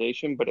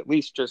organization, but at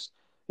least just,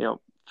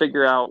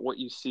 figure out what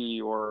you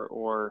see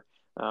or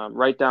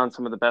write down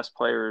some of the best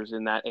players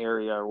in that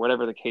area or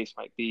whatever the case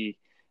might be.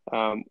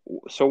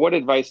 So what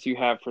advice do you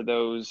have for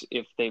those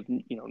if they've,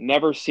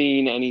 never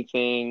seen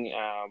anything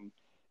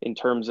in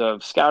terms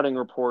of scouting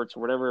reports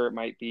or whatever it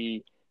might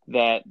be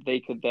that they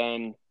could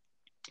then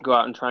go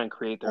out and try and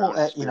create their Well,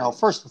 own experience?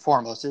 first and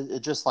foremost, it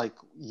just like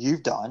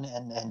you've done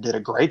and did a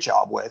great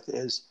job with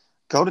is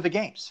go to the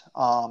games.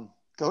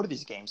 Go to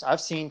these games.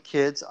 I've seen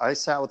kids. I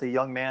sat with a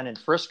young man in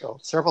Frisco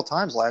several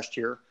times last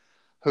year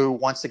who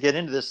wants to get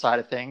into this side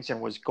of things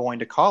and was going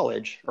to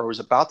college or was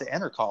about to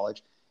enter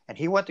college. And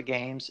he went to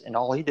games and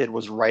all he did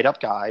was write up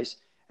guys.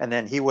 And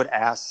then he would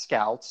ask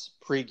scouts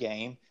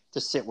pregame to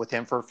sit with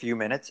him for a few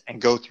minutes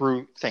and go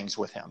through things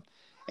with him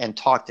and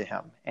talk to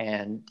him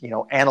and,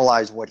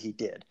 analyze what he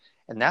did.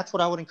 And that's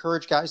what I would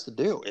encourage guys to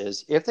do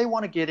is if they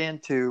want to get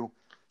into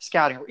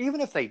scouting, or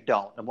even if they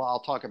don't, and I'll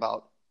talk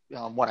about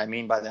what I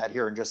mean by that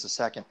here in just a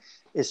second,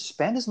 is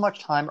spend as much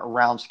time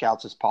around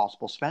scouts as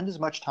possible. Spend as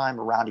much time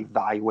around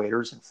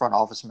evaluators and front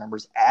office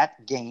members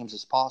at games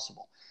as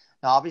possible.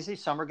 Now, obviously,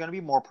 some are going to be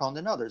more prone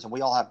than others, and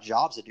we all have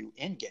jobs to do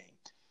in game.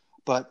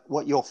 But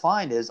what you'll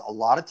find is a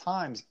lot of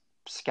times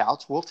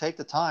scouts will take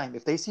the time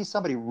if they see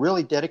somebody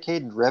really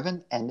dedicated and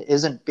driven and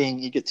isn't being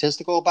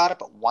egotistical about it,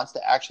 but wants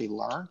to actually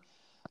learn,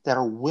 that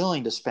are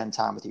willing to spend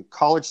time with you.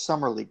 College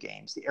summer league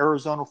games, the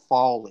Arizona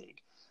Fall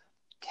League,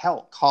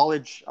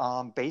 college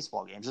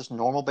baseball games, just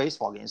normal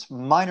baseball games,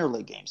 minor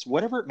league games,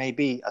 whatever it may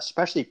be,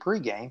 especially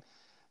pregame,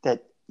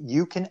 that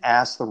you can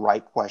ask the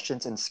right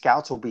questions and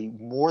scouts will be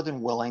more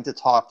than willing to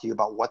talk to you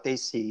about what they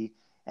see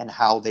and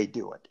how they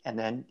do it. And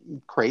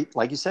then create,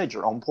 like you said,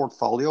 your own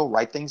portfolio,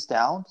 write things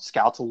down.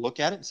 Scouts will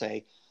look at it and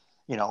say,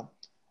 you know,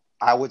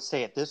 I would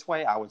say it this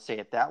way. I would say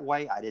it that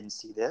way. I didn't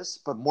see this,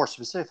 but more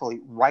specifically,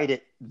 write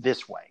it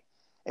this way,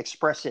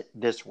 express it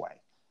this way.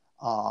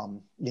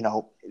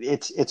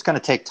 It's going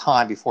to take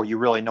time before you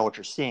really know what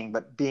you're seeing,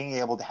 but being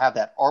able to have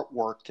that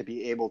artwork to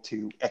be able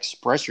to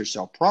express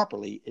yourself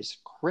properly is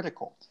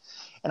critical.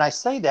 And I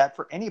say that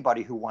for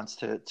anybody who wants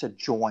to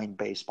join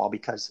baseball,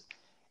 because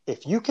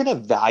if you can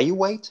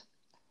evaluate,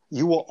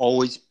 you will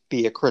always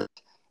be a critic.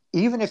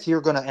 Even if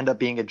you're going to end up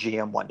being a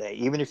GM one day,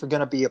 even if you're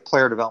going to be a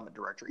player development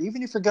director,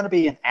 even if you're going to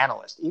be an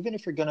analyst, even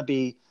if you're going to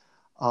be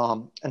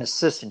an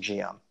assistant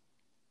GM,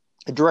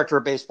 a director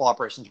of baseball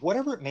operations,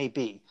 whatever it may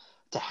be,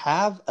 to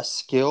have a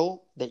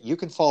skill that you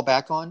can fall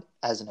back on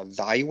as an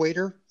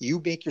evaluator,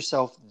 you make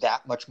yourself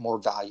that much more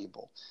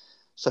valuable.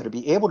 So to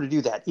be able to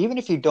do that, even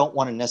if you don't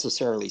want to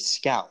necessarily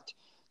scout,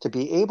 to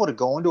be able to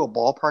go into a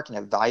ballpark and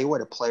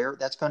evaluate a player,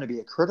 that's going to be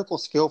a critical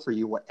skill for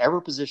you,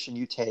 whatever position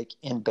you take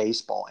in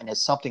baseball. And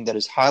it's something that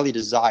is highly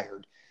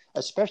desired,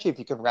 especially if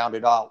you can round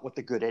it out with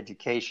a good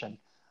education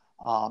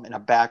and a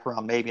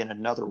background, maybe in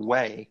another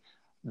way.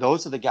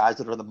 Those are the guys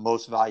that are the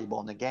most valuable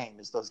in the game,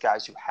 is those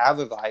guys who have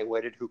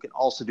evaluated, who can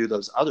also do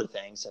those other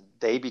things, and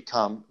they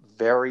become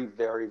very,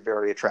 very,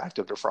 very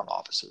attractive to front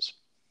offices.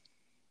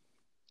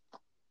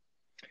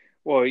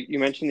 Well, you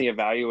mentioned the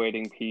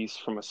evaluating piece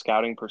from a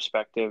scouting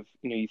perspective.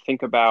 You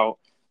think about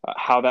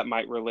how that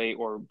might relate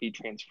or be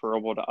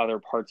transferable to other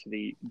parts of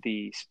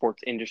the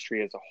sports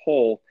industry as a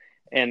whole.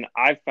 And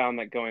I've found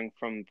that going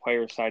from the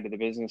player side to the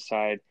business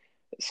side,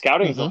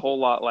 Scouting is a Mm-hmm. whole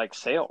lot like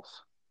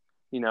sales.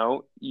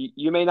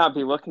 You may not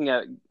be looking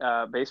at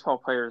baseball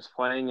players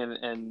playing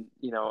and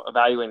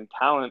evaluating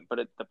talent, but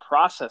the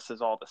process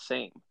is all the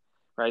same,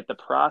 right? The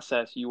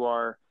process, you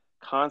are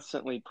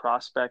constantly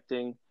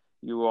prospecting,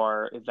 you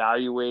are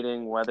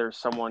evaluating whether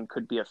someone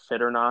could be a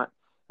fit or not.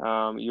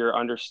 You're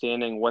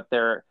understanding what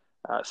their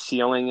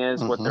ceiling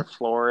is, what Mm-hmm. their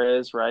floor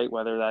is, right?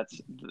 Whether that's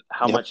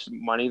how Yep. much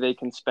money they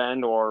can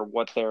spend or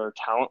what their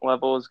talent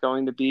level is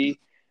going to be.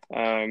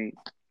 Um,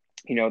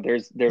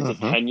 there's a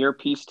Mm-hmm. tenure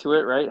piece to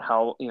it, right?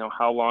 How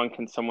long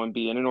can someone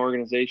be in an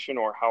organization,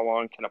 or how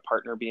long can a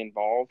partner be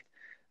involved?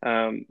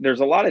 There's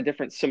a lot of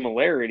different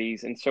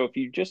similarities, and so if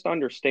you just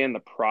understand the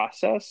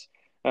process,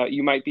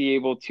 you might be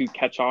able to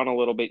catch on a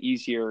little bit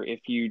easier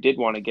if you did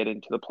want to get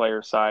into the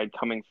player side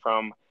coming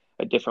from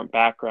a different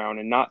background,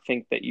 and not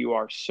think that you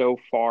are so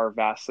far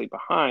vastly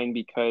behind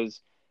because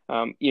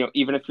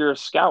even if you're a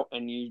scout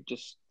and you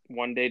just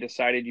one day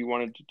decided you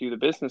wanted to do the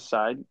business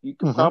side, you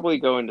could Mm-hmm. probably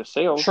go into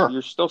sales. Sure.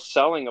 You're still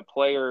selling a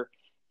player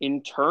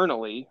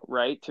internally,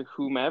 right, to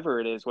whomever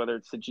it is, whether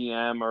it's the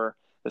GM or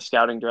the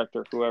scouting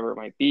director, whoever it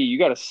might be. You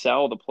got to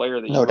sell the player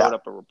that you No wrote doubt.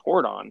 up a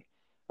report on,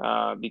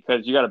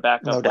 because you got to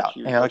back up No doubt.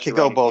 It what could you're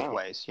go writing both down.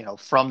 ways,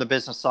 from the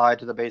business side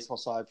to the baseball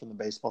side, from the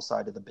baseball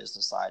side to the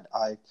business side.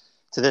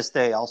 To this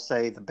day, I'll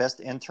say the best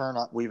intern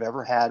we've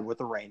ever had with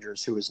the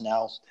Rangers, who is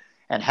now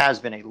and has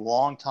been a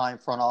long time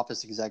front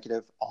office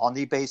executive on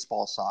the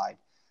baseball side,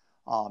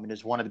 and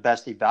is one of the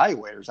best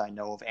evaluators I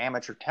know of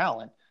amateur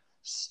talent.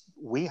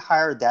 We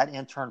hired that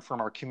intern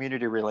from our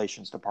community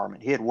relations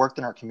department. He had worked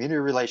in our community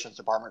relations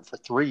department for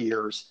 3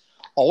 years,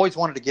 always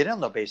wanted to get in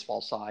the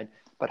baseball side,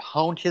 but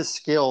honed his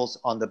skills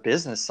on the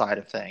business side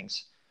of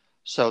things.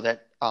 So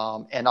that,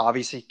 and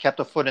obviously kept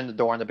a foot in the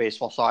door on the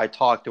baseball side,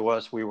 talked to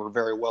us. We were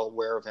very well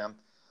aware of him.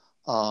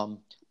 Um,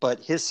 but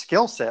his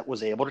skill set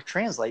was able to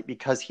translate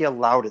because he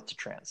allowed it to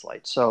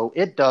translate. So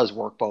it does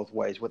work both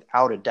ways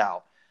without a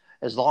doubt.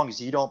 As long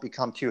as you don't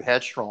become too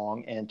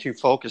headstrong and too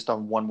focused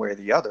on one way or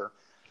the other,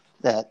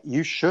 that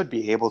you should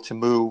be able to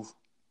move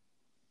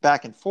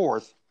back and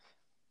forth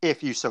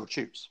if you so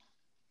choose.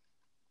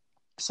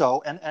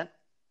 And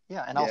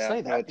yeah, and I'll Yeah,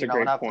 say no, that, it's a and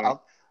great point.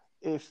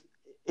 if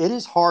it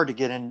is hard to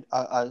get in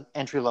a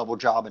entry level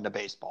job into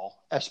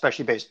baseball,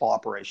 especially baseball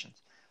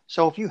operations.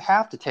 So if you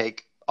have to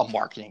take a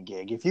marketing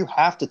gig, if you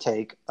have to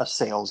take a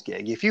sales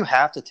gig, if you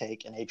have to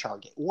take an HR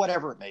gig,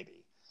 whatever it may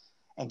be,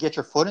 and get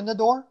your foot in the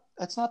door,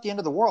 that's not the end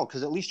of the world,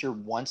 because at least you're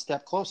one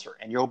step closer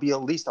and you'll be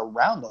at least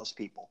around those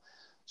people,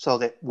 so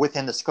that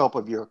within the scope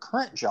of your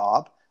current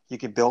job, you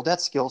can build that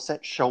skill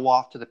set, show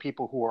off to the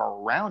people who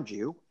are around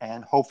you,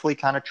 and hopefully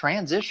kind of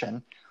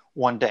transition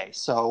one day.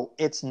 So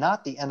it's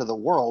not the end of the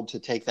world to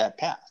take that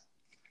path.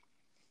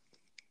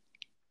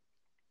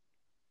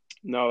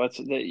 No,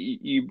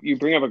 you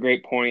bring up a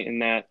great point in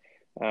that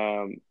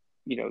um,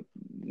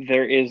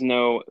 there is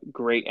no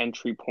great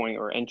entry point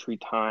or entry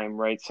time,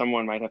 right?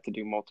 Someone might have to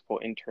do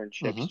multiple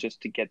internships Mm-hmm.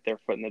 just to get their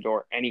foot in the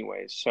door,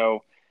 anyways.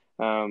 So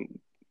um,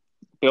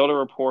 build a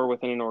rapport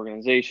within an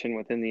organization,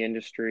 within the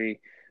industry,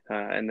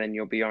 and then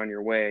you'll be on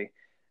your way.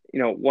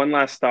 One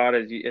last thought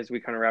as we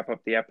kind of wrap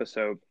up the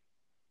episode,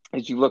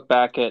 as you look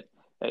back at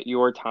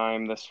your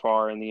time thus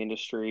far in the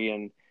industry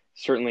and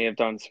certainly have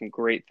done some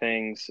great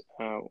things.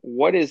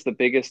 What is the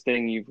biggest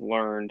thing you've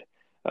learned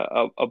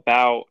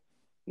about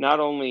not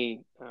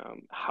only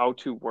how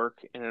to work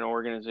in an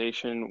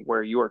organization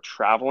where you are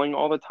traveling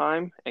all the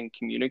time and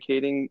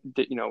communicating,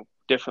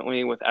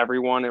 differently with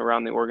everyone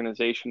around the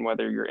organization,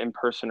 whether you're in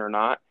person or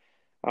not,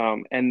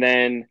 and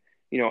then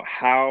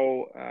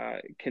how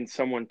can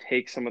someone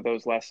take some of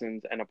those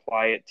lessons and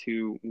apply it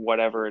to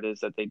whatever it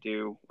is that they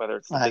do, whether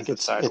it's the I think business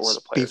it's side or it's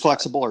the be player side?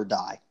 flexible or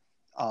die.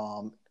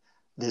 Um,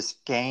 this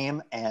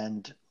game,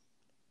 and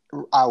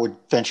I would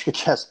venture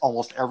to guess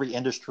almost every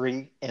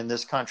industry in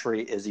this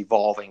country, is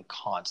evolving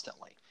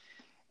constantly.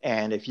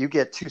 And if you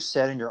get too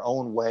set in your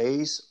own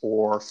ways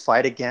or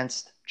fight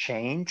against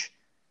change,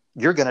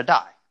 you're going to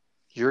die.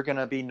 You're going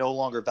to be no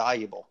longer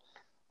valuable.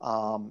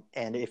 And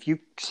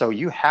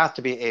you have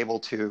to be able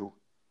to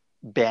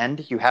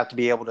bend. You have to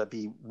be able to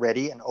be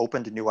ready and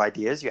open to new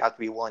ideas. You have to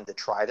be willing to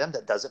try them.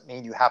 That doesn't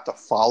mean you have to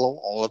follow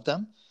all of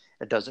them.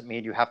 It doesn't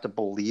mean you have to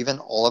believe in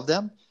all of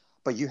them,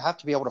 but you have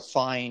to be able to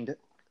find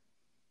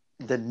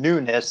the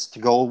newness to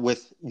go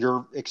with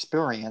your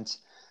experience,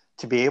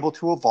 to be able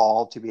to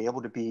evolve, to be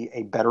able to be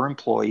a better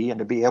employee, and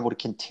to be able to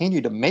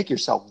continue to make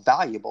yourself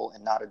valuable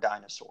and not a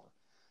dinosaur.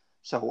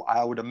 So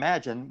I would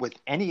imagine with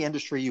any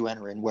industry you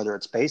enter in, whether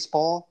it's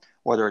baseball,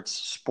 whether it's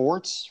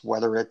sports,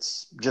 whether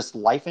it's just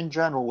life in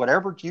general,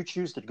 whatever you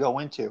choose to go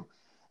into,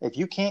 if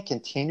you can't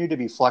continue to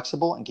be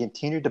flexible and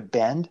continue to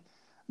bend,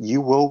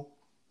 you will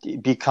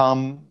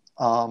become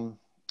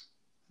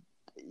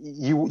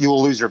you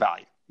will lose your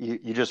value.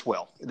 You just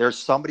will. There's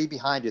somebody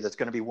behind you that's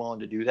going to be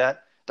willing to do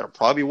that. They're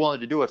probably willing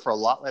to do it for a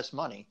lot less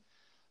money.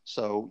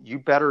 So you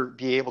better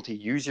be able to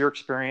use your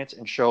experience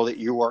and show that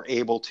you are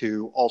able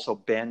to also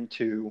bend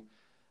to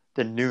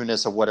the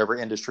newness of whatever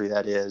industry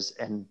that is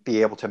and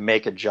be able to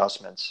make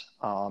adjustments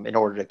in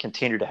order to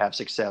continue to have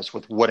success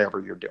with whatever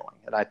you're doing.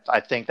 And I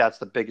think that's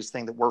the biggest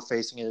thing that we're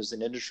facing as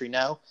an industry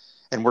now.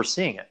 And we're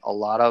seeing it. A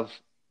lot of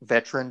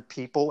veteran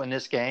people in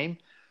this game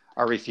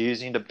are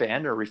refusing to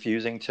bend or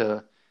refusing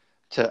to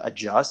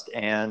adjust.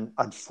 And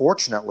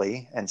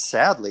unfortunately, and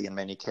sadly, in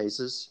many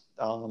cases,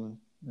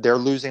 they're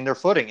losing their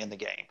footing in the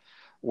game.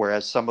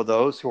 Whereas some of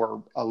those who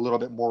are a little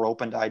bit more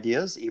open to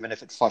ideas, even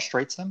if it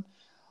frustrates them,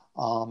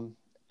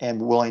 and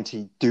willing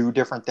to do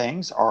different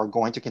things, are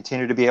going to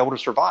continue to be able to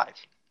survive.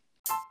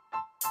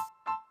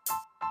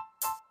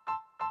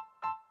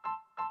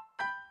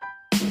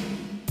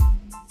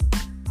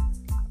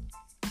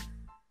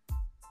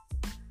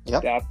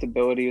 Yep.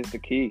 Adaptability is the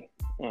key.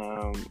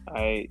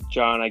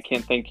 John, I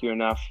can't thank you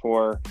enough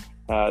for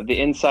the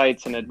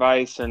insights and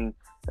advice, and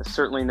I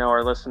certainly know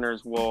our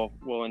listeners will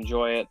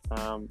enjoy it,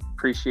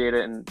 appreciate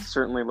it, and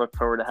certainly look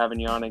forward to having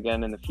you on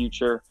again in the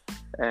future.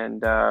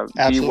 And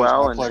Absolutely. Be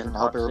well. It's my pleasure, and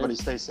hope everybody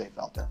stays safe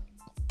out there.